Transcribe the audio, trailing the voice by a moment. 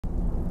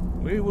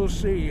We will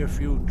see if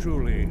you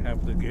truly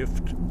have the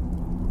gift.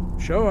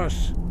 Show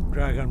us,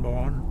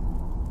 Dragonborn.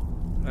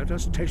 Let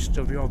us taste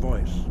of your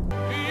voice.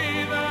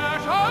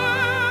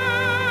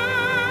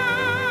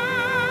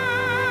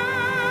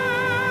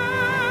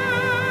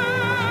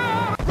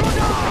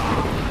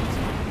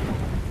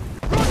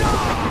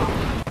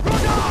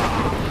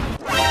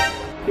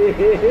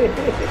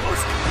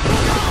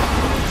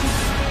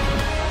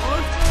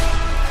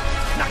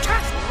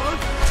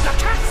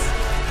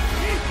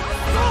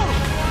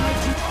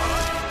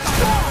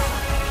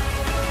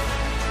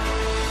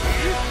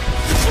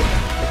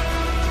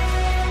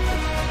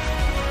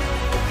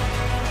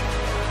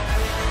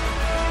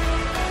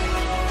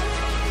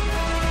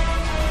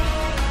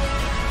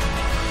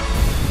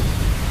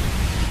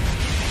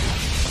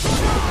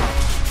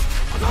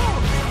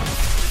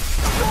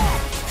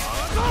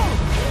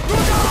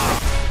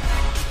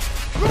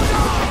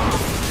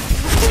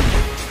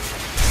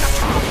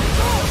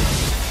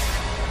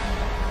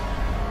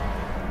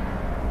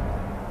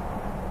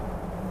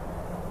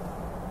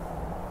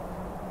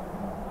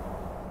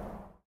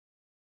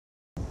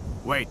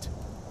 Wait.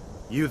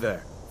 You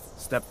there.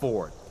 Step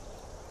forward.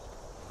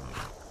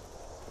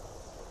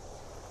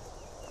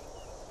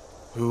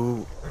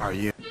 Who are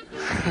you?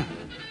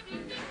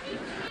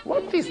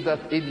 What is that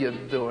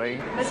idiot doing?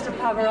 Mr.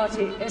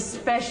 Pavarotti,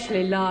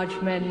 especially large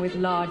men with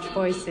large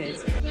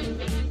voices.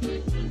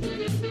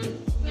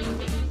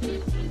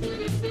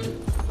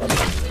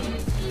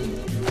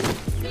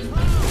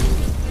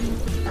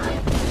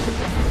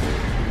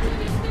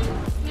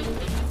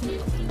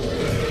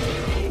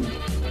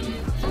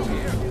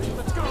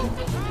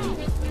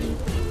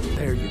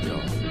 There you go.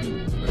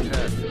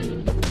 Protect.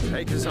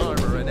 Take his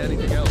armor and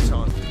anything else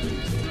on.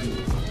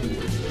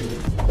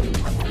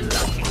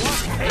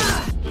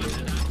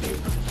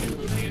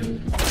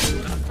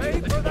 Pay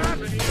for that!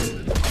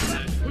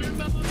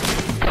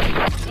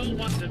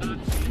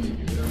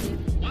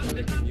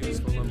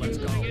 Useful and let's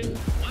go.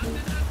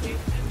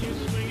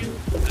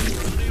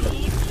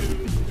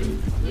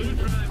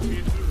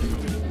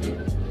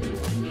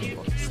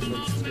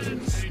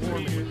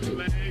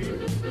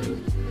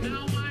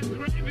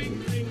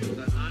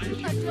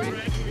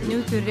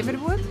 New to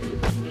Riverwood?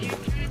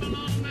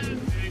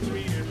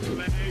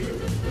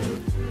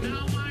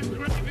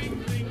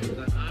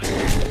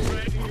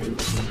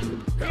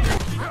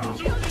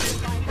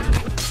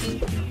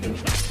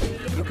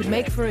 You could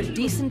make for a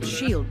decent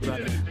shield,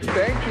 brother.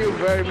 Thank you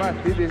very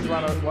much. This is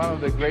one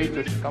of the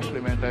greatest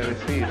compliments I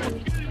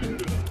received.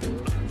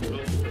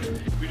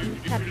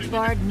 That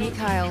bard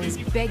Mikhail is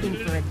begging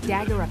for a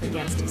dagger up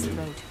against his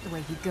throat, the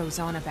way he goes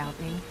on about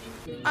me.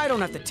 I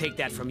don't have to take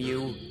that from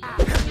you.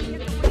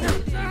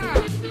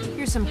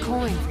 Here's some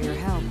coin for your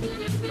help.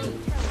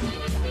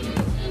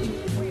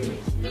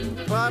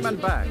 Climb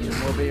and back, and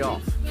we'll be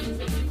off.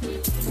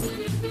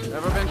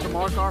 Ever been to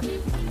Markarth?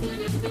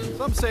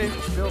 Some say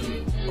it's built.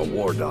 A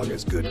war dog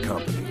is good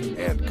company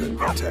and good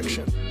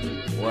protection.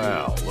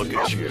 Wow, look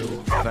at you.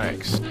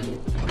 Thanks.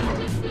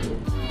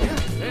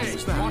 Hey,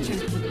 watching.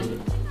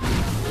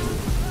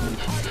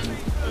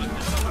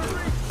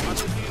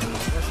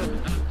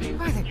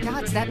 By the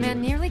gods, that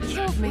man nearly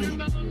killed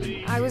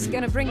me. I was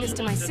gonna bring this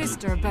to my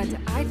sister, but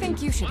I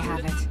think you should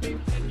have it.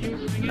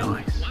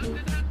 Nice.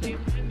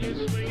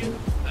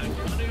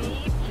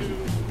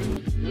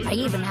 I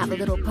even have a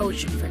little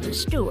potion for the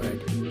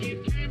steward.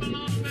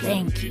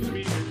 Thank you.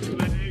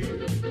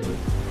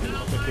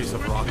 A case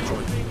of rock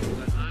joint.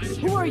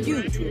 Who are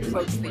you to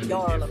approach the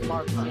Jarl of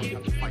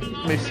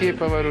Markarth? Monsieur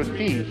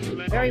Pavarotti.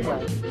 Very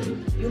well.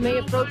 You may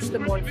approach the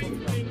mournful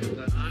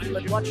throne,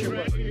 but watch your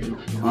work.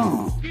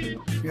 Oh,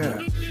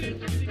 yes.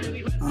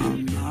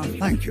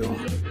 Thank you.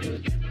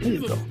 Here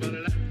you go.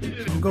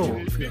 Some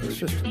gold for your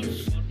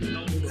assistance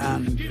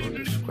and your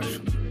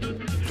discretion.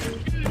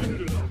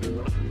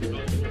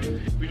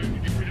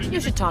 You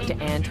should talk to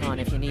Anton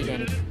if you need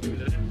any.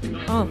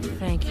 Oh,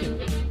 thank you.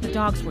 The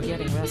dogs were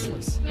getting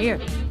restless. Here,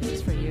 this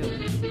is for you.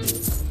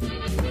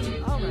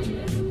 All right,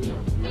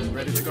 then.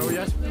 Ready to go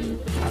yet?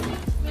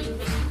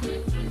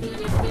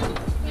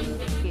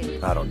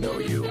 I don't know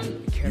you.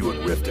 You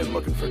and Riften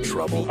looking for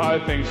trouble? I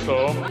think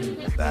so.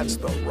 That's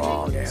the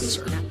wrong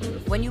answer.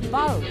 When you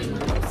borrow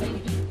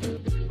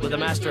with a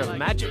master of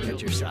magic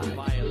at your side,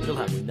 you'll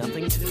have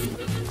nothing to do.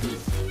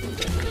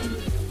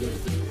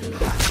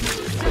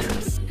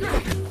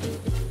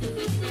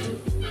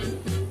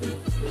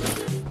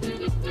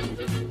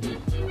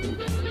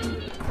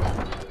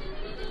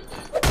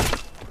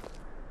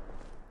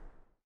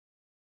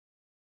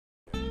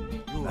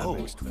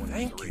 Oh,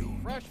 thank you.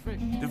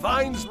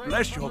 Divines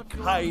bless your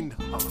kind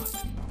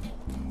heart.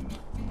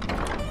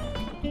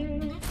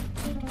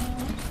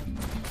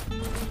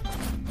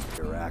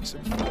 Your axe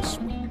in full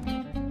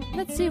swing.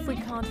 Let's see if we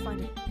can't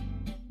find it.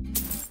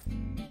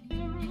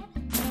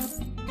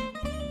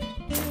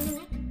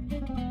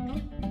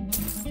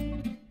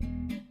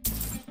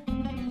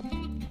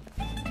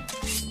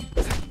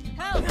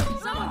 Help!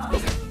 Someone!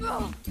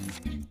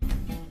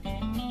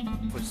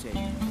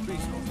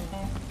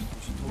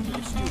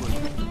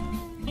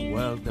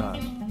 Well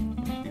done.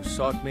 You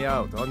sought me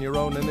out on your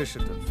own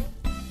initiative.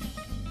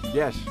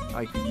 Yes,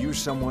 I could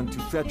use someone to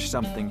fetch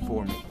something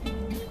for me.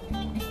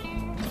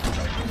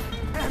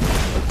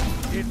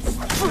 It's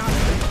not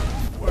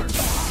worth it.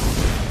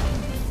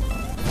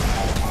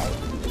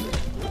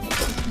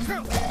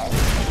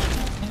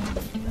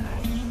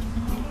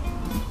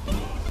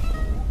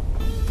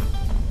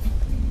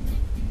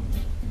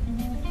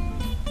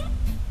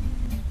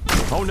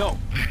 Oh no!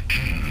 The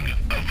King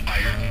of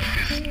Iron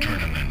Fist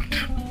Tournament.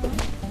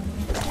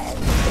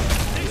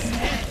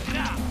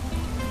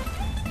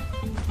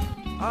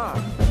 Ah,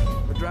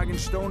 the Dragon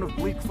Stone of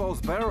Bleak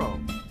Falls Barrow.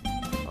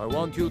 I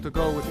want you to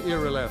go with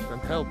Irileth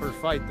and help her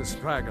fight this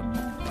dragon.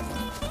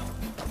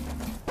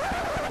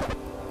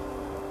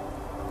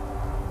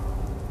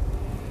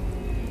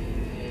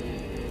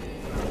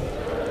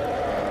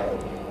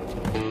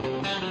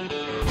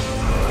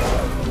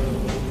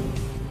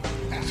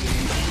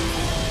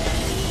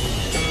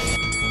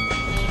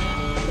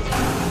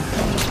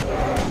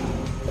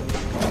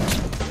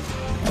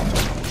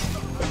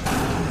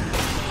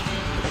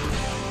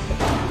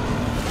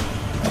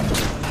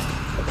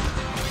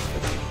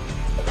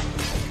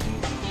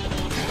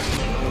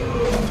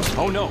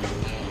 Oh no!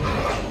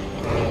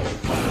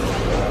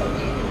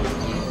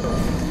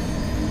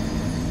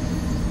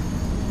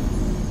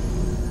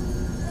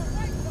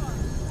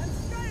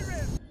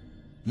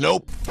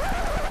 Nope.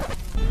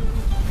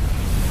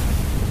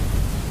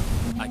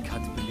 I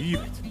can't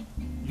believe it.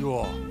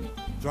 You're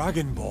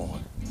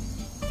Dragonborn.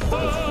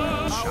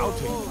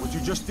 Shouting what you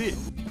just did.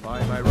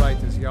 By my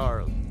right as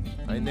Jarl,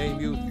 I name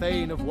you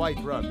Thane of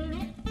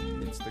Whiterun.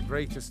 It's the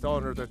greatest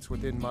honor that's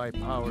within my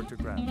power to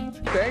grant.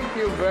 Thank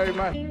you very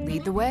much.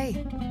 Lead the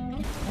way.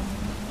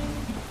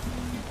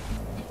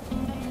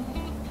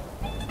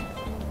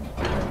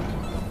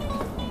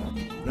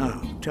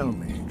 Now, tell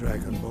me,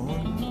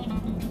 Dragonborn,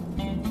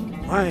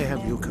 why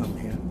have you come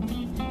here?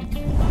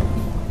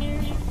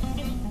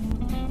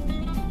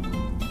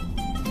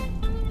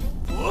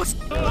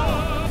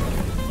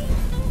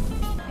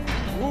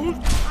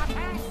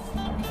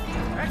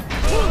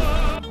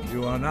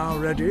 You are now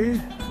ready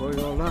for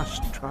your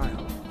last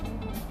trial.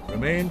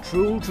 Remain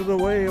true to the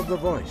way of the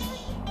voice.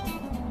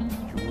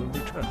 You will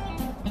return.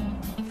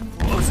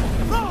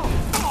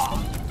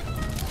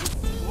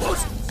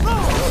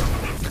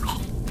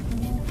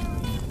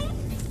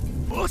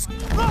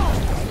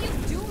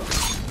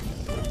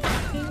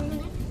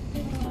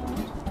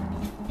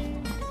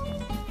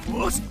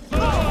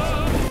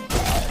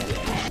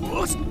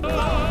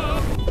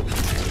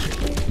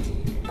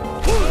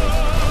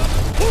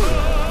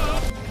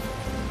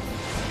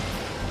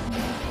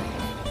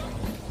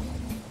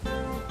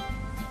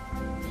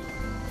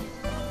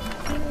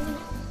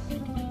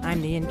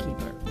 I'm the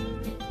innkeeper.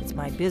 It's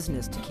my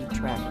business to keep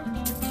track.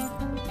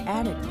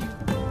 Added.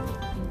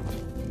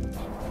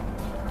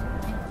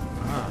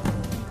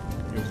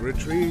 You've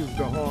retrieved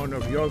the horn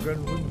of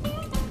Jorgenwund.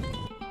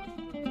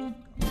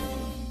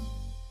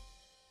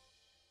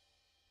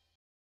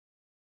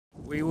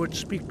 We would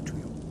speak to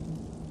you.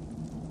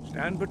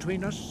 Stand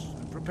between us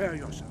and prepare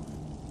yourself.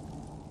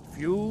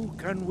 Few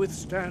can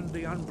withstand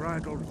the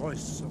unbridled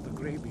voice of the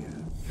Greybeard.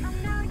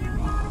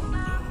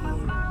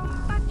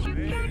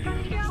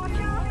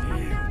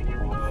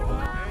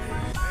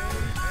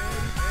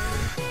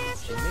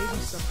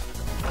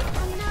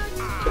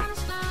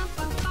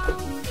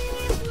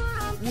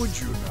 Would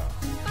you now?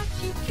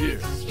 Here,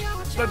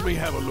 let me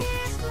have a look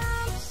at you.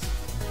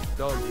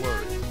 Don't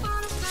worry.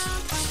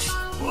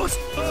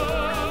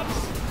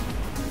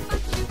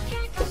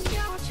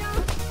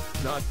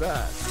 Not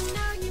bad.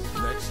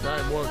 Next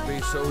time won't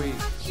be so easy.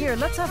 Here,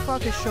 let's have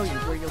Farkas show you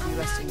where you'll be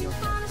resting your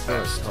head.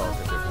 First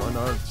talkative one,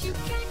 aren't you?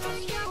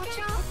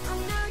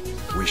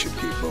 We should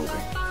keep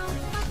moving.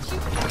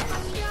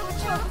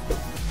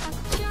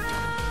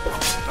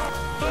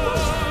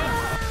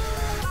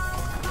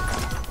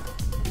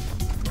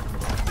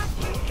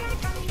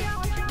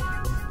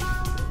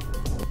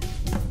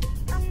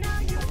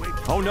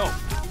 Oh no!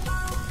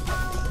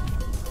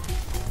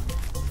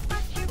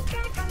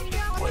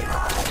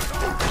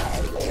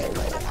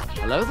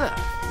 Hello there.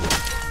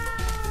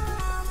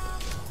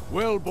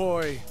 Well,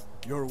 boy,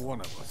 you're one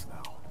of us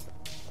now.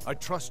 I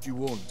trust you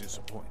won't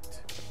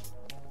disappoint.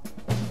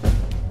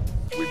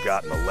 We've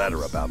gotten a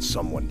letter about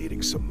someone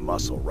needing some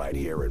muscle right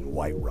here in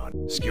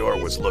Whiterun. Skjor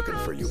was looking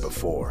for you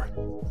before.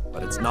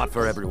 But it's not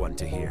for everyone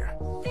to hear.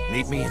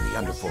 Meet me in the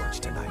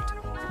Underforge tonight.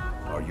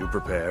 Are you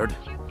prepared?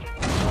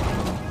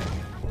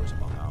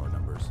 Among our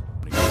numbers,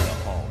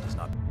 Paul does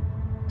not.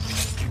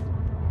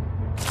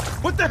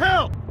 What the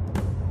hell?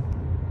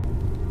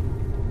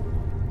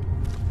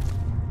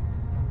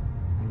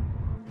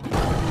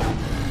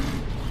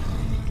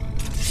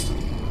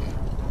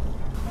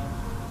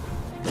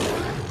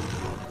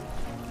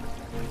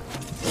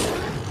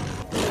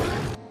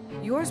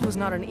 Yours was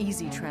not an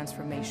easy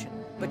transformation,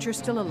 but you're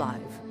still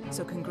alive,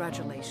 so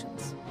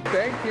congratulations.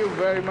 Thank you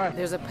very much.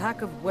 There's a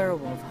pack of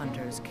werewolf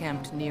hunters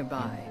camped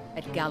nearby,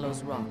 at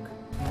Gallows Rock.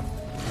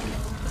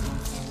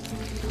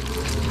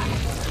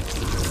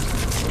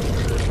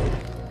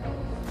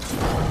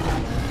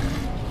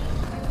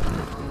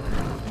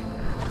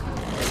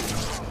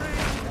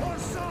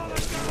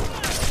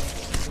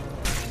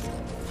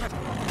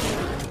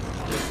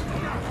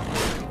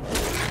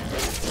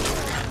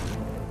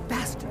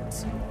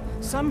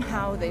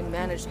 Somehow they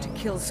managed to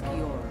kill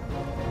Skior.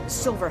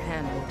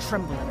 Silverhand will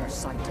tremble at our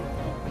sight.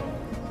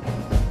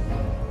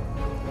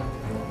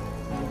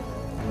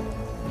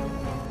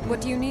 What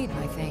do you need,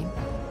 my Thane?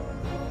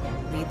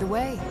 Lead the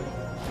way.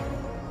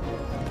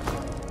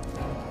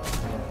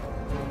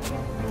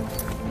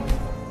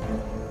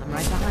 I'm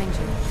right behind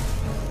you.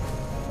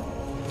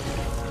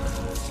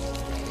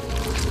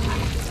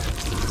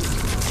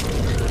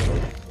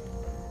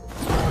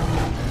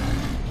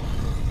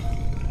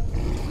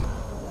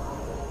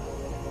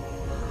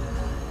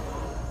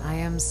 I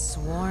am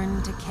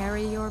sworn to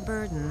carry your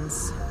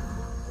burdens.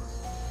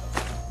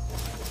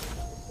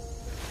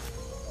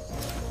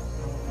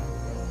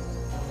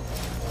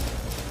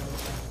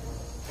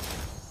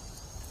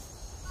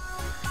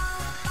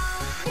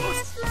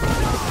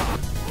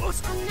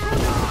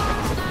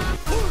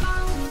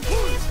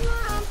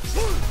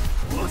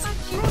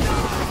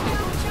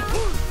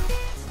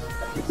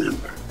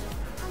 Remember,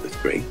 with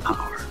great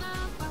power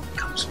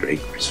comes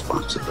great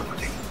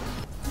responsibility.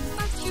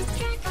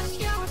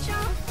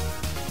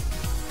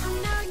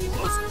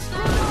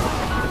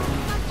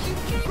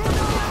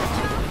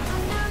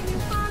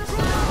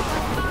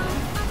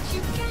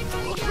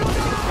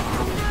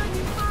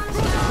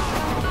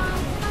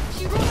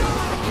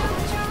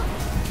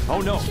 Oh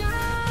no!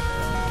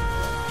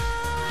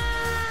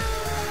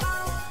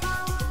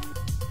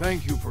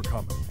 Thank you for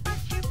coming.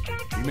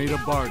 We made a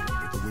bargain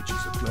with the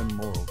witches of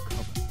Glenmoral Coven.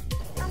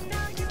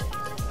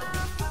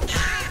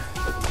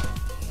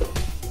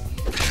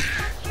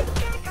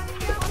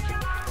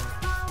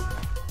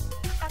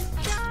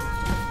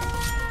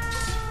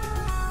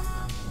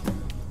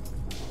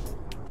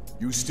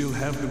 You still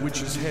have the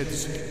witches'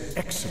 heads.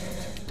 Excellent.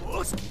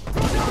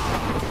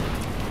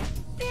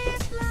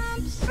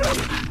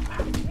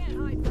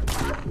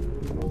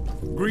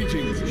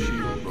 Greetings,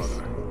 Shield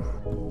Brother.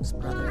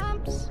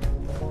 Brother.